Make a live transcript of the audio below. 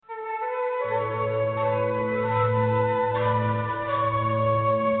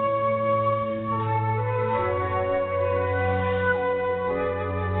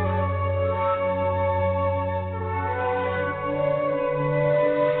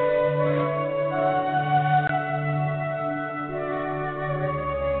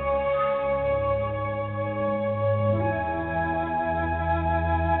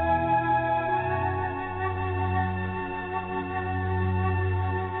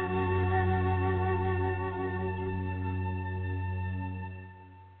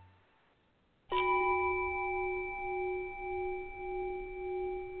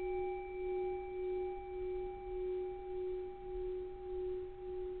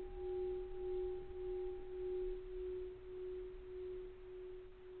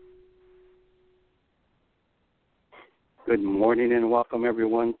Good morning and welcome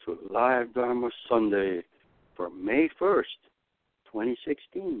everyone to Live Dharma Sunday for May 1st,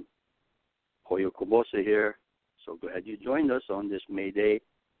 2016. Koyo Kubose here. So glad you joined us on this May Day.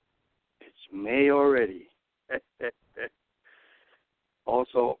 It's May already.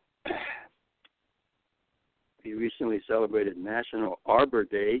 Also, we recently celebrated National Arbor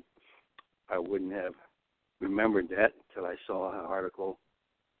Day. I wouldn't have remembered that until I saw an article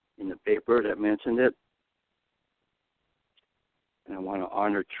in the paper that mentioned it. And I want to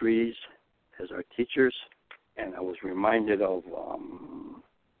honor trees as our teachers. And I was reminded of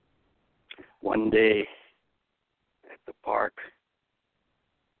one day at the park,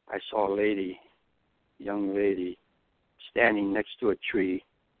 I saw a young lady, standing next to a tree,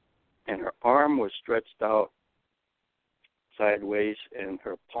 and her arm was stretched out sideways, and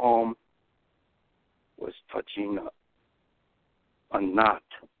her palm was touching a knot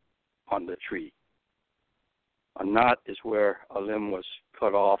on the tree. A knot is where a limb was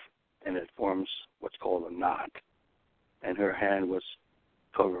cut off and it forms what's called a knot. And her hand was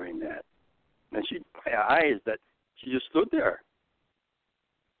covering that. And my eyes that she just stood there,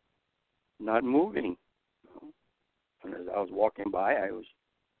 not moving. And as I was walking by, I was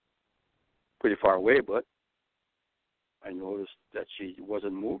pretty far away, but I noticed that she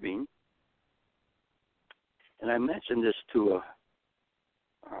wasn't moving. And I mentioned this to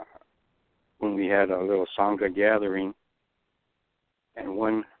when we had a little Sangha gathering, and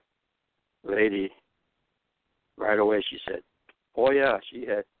one lady, right away she said, oh yeah,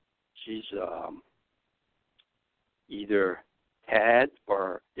 she's either had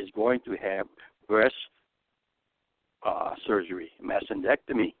or is going to have breast surgery,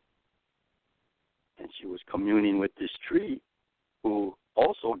 mastectomy. And she was communing with this tree who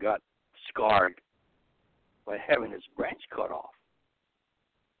also got scarred by having its branch cut off.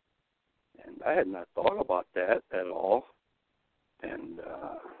 And I had not thought about that at all. And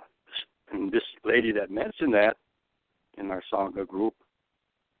this lady that mentioned that in our Sangha group,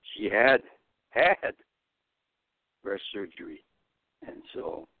 she had breast surgery. And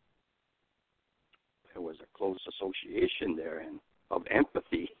so there was a close association there and of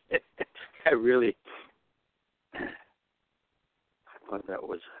empathy. I thought that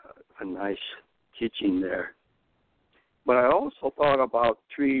was a nice teaching there. But I also thought about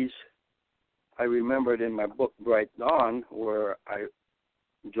trees. I remembered in my book, Bright Dawn, where I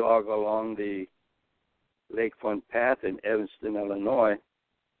jog along the lakefront path in Evanston, Illinois.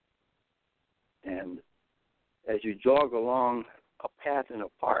 And as you jog along a path in a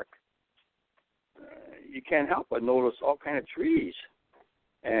park, you can't help but notice all kind of trees.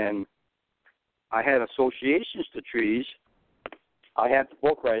 And I had associations to trees. I had the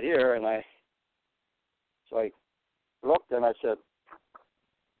book right here, and I looked and I said,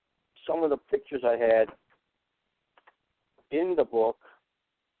 some of the pictures I had in the book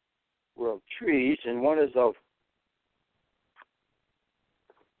were of trees, and one is of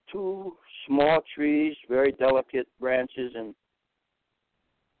two small trees, very delicate branches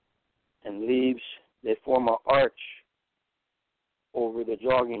and leaves. They form an arch over the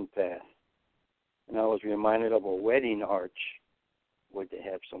jogging path. And I was reminded of a wedding arch where they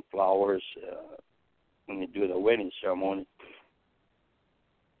have some flowers when they do the wedding ceremony.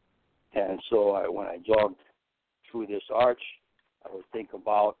 And so when I jogged through this arch, I would think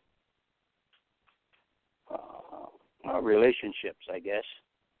about our relationships, I guess.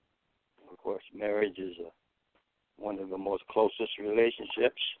 Of course, marriage is one of the most closest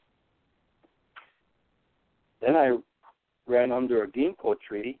relationships. Then I ran under a ginkgo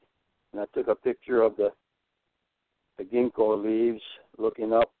tree, and I took a picture of the ginkgo leaves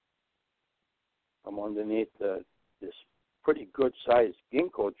looking up from underneath this pretty good-sized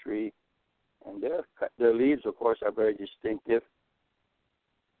ginkgo tree. And their leaves, of course, are very distinctive.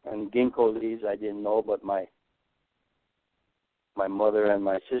 And ginkgo leaves, I didn't know, but my mother and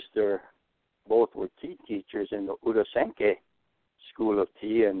my sister both were tea teachers in the Udasenke School of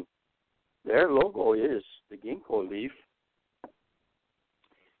Tea, and their logo is the ginkgo leaf.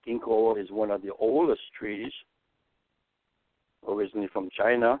 Ginkgo is one of the oldest trees, originally from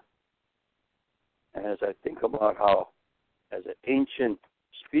China. And as I think about how, as an ancient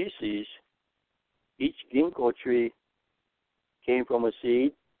species, each ginkgo tree came from a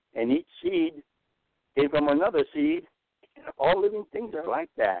seed, and each seed came from another seed. All living things are like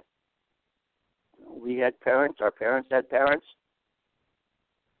that. We had parents, our parents had parents,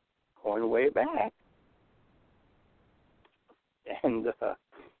 going way back. And,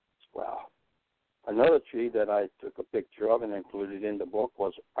 another tree that I took a picture of and included in the book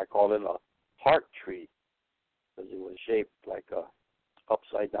was, I call it a heart tree, because it was shaped like a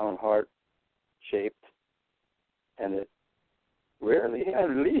upside-down heart shaped, and it rarely had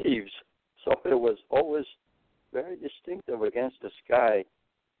leaves, so it was always very distinctive against the sky.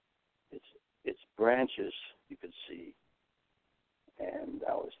 Its branches you could see, and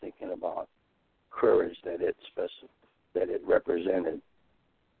I was thinking about courage that it represented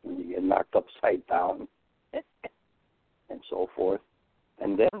when you get knocked upside down and so forth.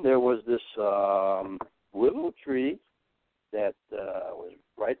 And then there was this willow tree that was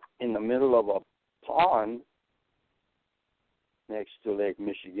right in the middle of a pond next to Lake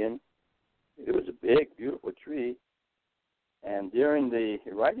Michigan. It was a big, beautiful tree. And during the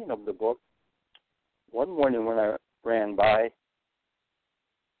writing of the book, one morning when I ran by,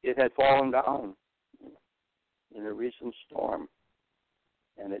 it had fallen down in a recent storm.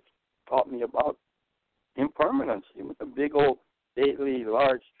 And it taught me about impermanence. Even a big old, stately,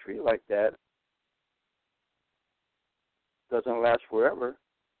 large tree like that doesn't last forever.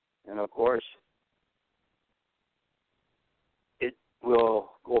 And of course, it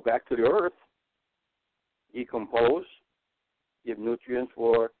will go back to the earth, decompose, give nutrients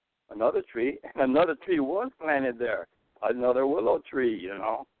for another tree, and another tree was planted there, another willow tree, you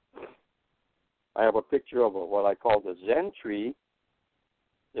know. I have a picture of what I call the Zen tree.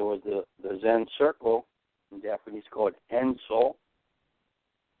 There was the Zen circle, in Japanese called Henso,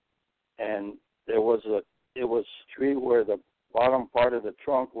 and it was a tree where the bottom part of the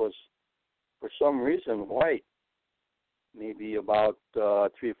trunk was, for some reason, white, maybe about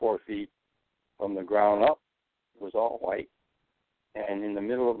 3-4 feet from the ground up. It was all white. And in the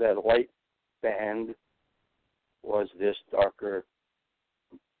middle of that white band was this darker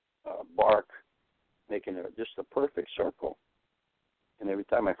bark, making it just a perfect circle. And every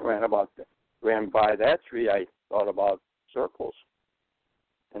time I ran by that tree, I thought about circles.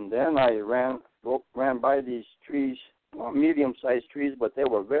 And then I ran by these trees, medium-sized trees, but they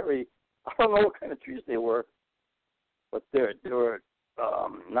were very, I don't know what kind of trees they were, but they were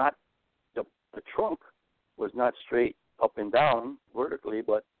not, the trunk was not straight up and down vertically,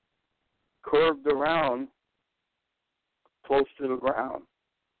 but curved around close to the ground.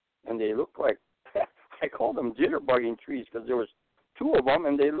 And they looked like, I call them jitterbugging trees because there was 2 of them,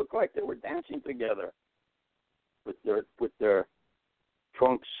 and they looked like they were dancing together with their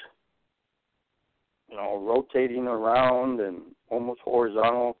trunks, you know, rotating around and almost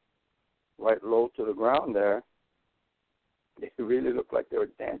horizontal, right low to the ground there. They really looked like they were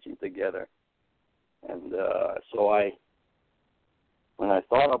dancing together. And so when I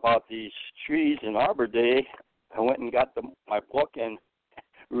thought about these trees in Arbor Day, I went and got my book and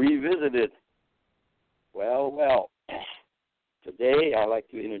revisited. Well, today I'd like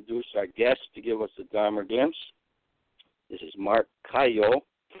to introduce our guest to give us the Dharma glimpse. This is Mark Kaiyo.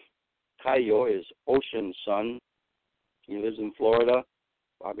 Kaiyo is ocean sun. He lives in Florida.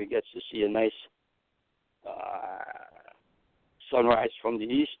 Probably gets to see a nice sunrise from the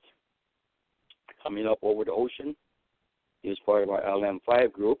east coming up over the ocean. He was part of our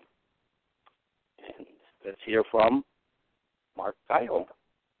LM5 group. And let's hear from Mark Kaiyo.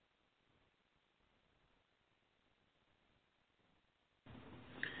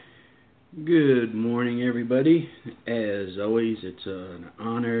 Good morning, everybody. As always, it's an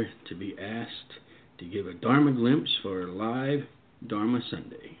honor to be asked to give a Dharma glimpse for live Dharma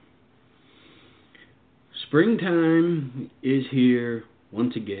Sunday. Springtime is here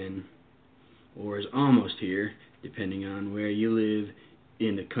once again, or is almost here, depending on where you live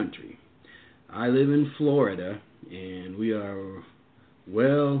in the country. I live in Florida, and we are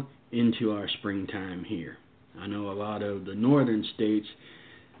well into our springtime here. I know a lot of the northern states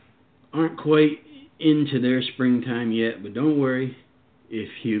aren't quite into their springtime yet, but don't worry. If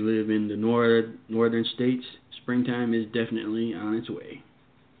you live in the northern states, springtime is definitely on its way.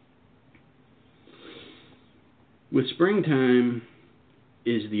 With springtime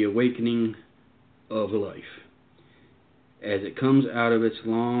is the awakening of life. As it comes out of its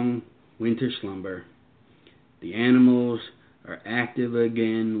long winter slumber, the animals are active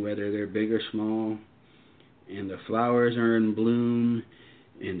again, whether they're big or small, and the flowers are in bloom,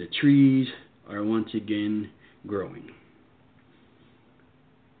 and the trees are once again growing,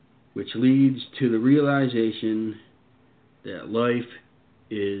 which leads to the realization that life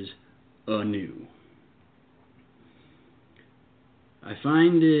is anew. I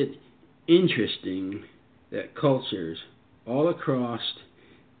find it interesting that cultures all across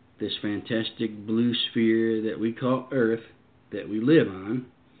this fantastic blue sphere that we call Earth, that we live on,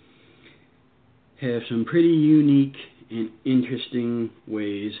 have some pretty unique and interesting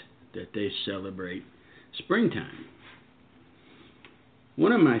ways that they celebrate springtime.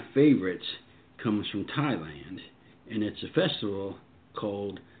 One of my favorites comes from Thailand, and it's a festival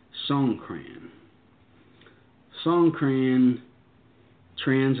called Songkran. Songkran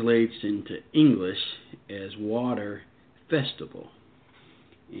translates into English as Water Festival.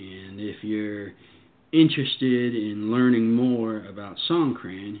 And if you're interested in learning more about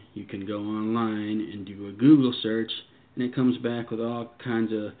Songkran, you can go online and do a Google search, and it comes back with all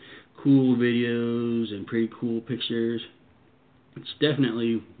kinds of cool videos and pretty cool pictures. It's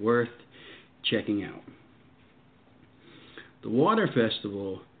definitely worth checking out. The Water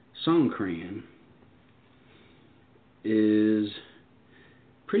Festival, Songkran, is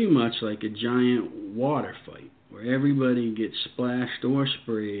pretty much like a giant water fight where everybody gets splashed or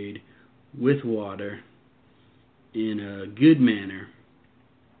sprayed with water in a good manner.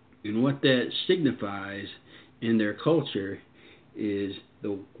 And what that signifies in their culture is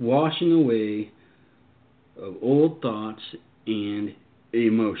the washing away of old thoughts and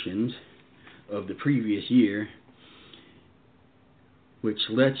emotions of the previous year, which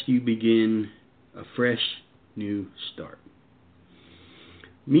lets you begin a fresh new start.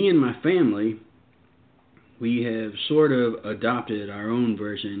 Me and my family, we have sort of adopted our own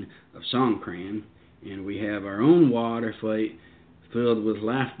version of Songkran, and we have our own water fight filled with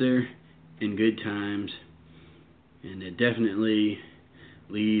laughter and good times, and it definitely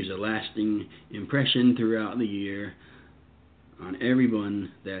leaves a lasting impression throughout the year on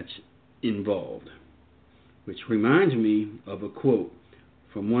everyone that's involved. Which reminds me of a quote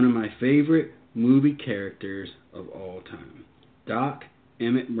from one of my favorite movie characters of all time, Doc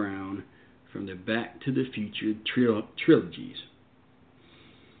Emmett Brown from the Back to the Future trilogies.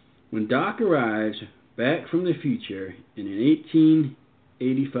 When Doc arrives back from the future in an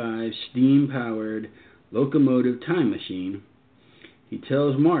 1885 steam-powered locomotive time machine, he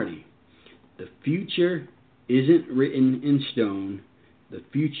tells Marty, "The future isn't written in stone. The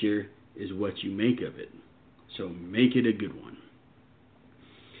future is what you make of it. So make it a good one."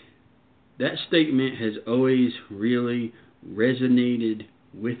 That statement has always really resonated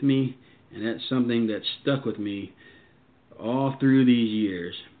with me, and that's something that's stuck with me all through these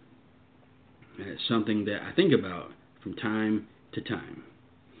years. And it's something that I think about from time to time.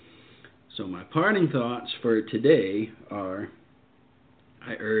 So my parting thoughts for today are,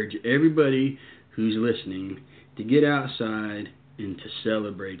 I urge everybody who's listening to get outside and to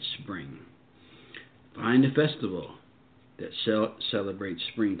celebrate spring. Find a festival that celebrates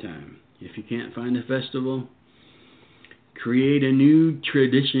springtime. If you can't find a festival, create a new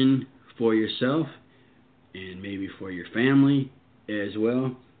tradition for yourself and maybe for your family as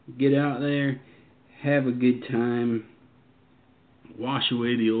well. Get out there, have a good time, wash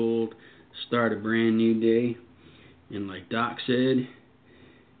away the old, start a brand new day, and like Doc said,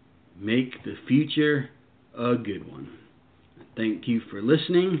 make the future a good one. Thank you for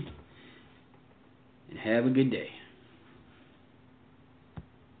listening, and have a good day.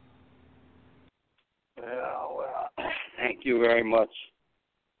 Well, thank you very much.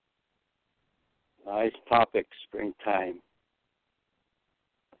 Nice topic, springtime.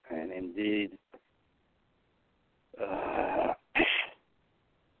 And indeed,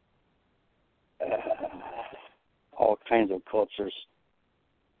 all kinds of cultures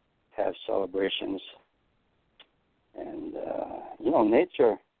have celebrations. And,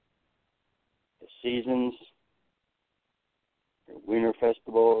 nature, the seasons, the winter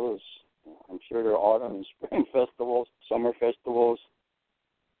festivals, I'm sure there are autumn and spring festivals, summer festivals.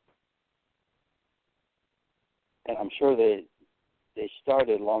 And I'm sure they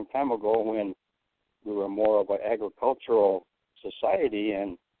started a long time ago when we were more of an agricultural society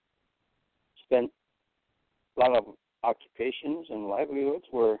and spent a lot of occupations and livelihoods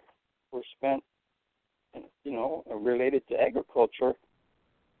were spent, related to agriculture,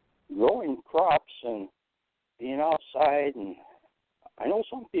 growing crops and being outside. And I know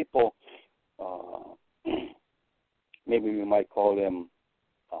some people, maybe we might call them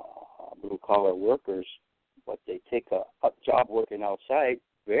blue-collar workers, but they take a job working outside,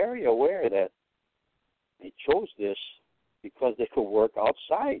 very aware that they chose this because they could work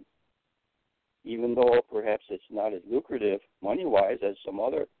outside, even though perhaps it's not as lucrative money-wise as some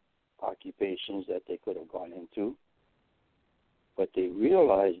other occupations that they could have gone into. But they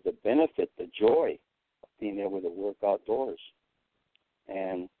realize the benefit, the joy of being able to work outdoors.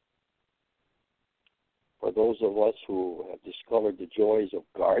 And for those of us who have discovered the joys of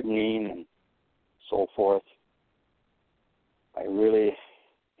gardening and so forth, I really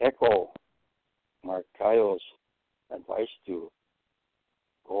echo Mark Kaiyo's advice to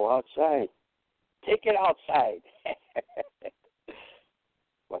go outside. Take it outside.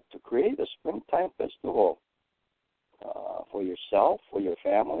 But to create a springtime festival for yourself, for your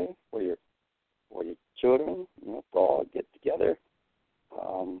family, for your children, to all get together.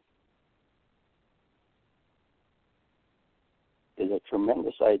 is a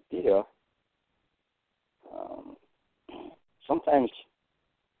tremendous idea. Sometimes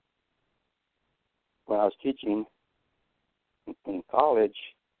when I was teaching in college,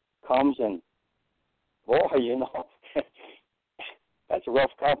 comes and, boy, that's a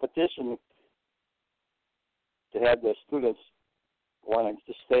rough competition to have the students wanting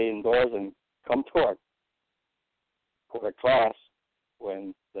to stay indoors and come to our class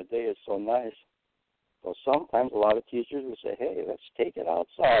when the day is so nice. So sometimes a lot of teachers will say, hey, let's take it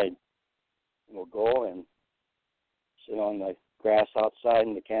outside. And we'll go and sit on the grass outside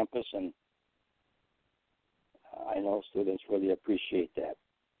in the campus, and I know students really appreciate that.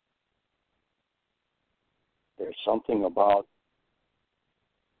 There's something about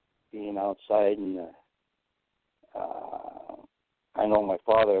being outside, and I know my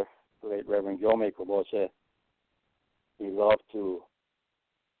father, the late Reverend Kubose, he loved to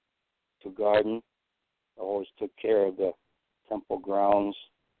garden. Always took care of the temple grounds,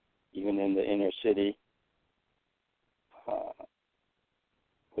 even in the inner city.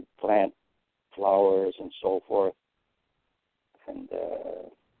 Would plant flowers and so forth. And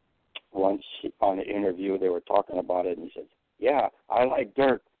once on the interview, they were talking about it, and he said, yeah, I like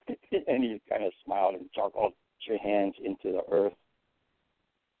dirt. And he kind of smiled and chuckled, put your hands into the earth,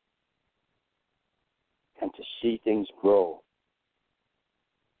 and to see things grow.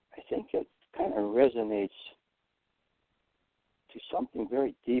 I think it kind of resonates to something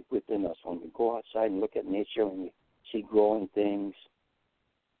very deep within us when we go outside and look at nature and we see growing things.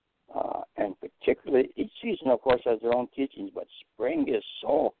 And particularly, each season, of course, has their own teachings, but spring is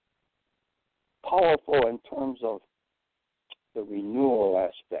so powerful in terms of the renewal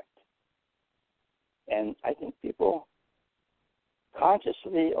aspect. And I think people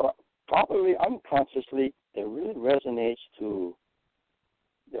consciously or probably unconsciously, it really resonates to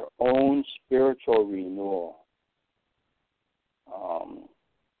their own spiritual renewal.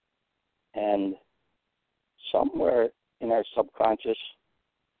 And somewhere in our subconscious,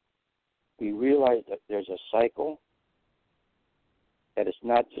 we realize that there's a cycle, that it's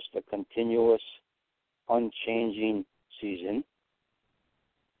not just a continuous, unchanging season,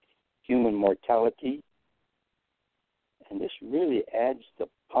 human mortality, and this really adds the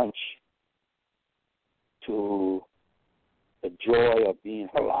punch to the joy of being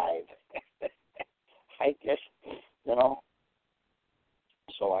alive. I guess,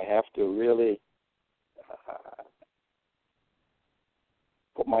 so I have to really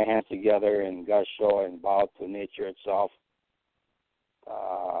put my hands together and gasho and bow to nature itself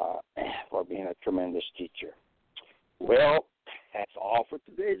for being a tremendous teacher. Well, that's all for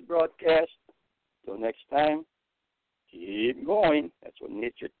today's broadcast. Till next time, keep going. That's what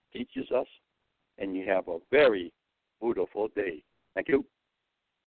nature teaches us. And you have a very beautiful day. Thank you.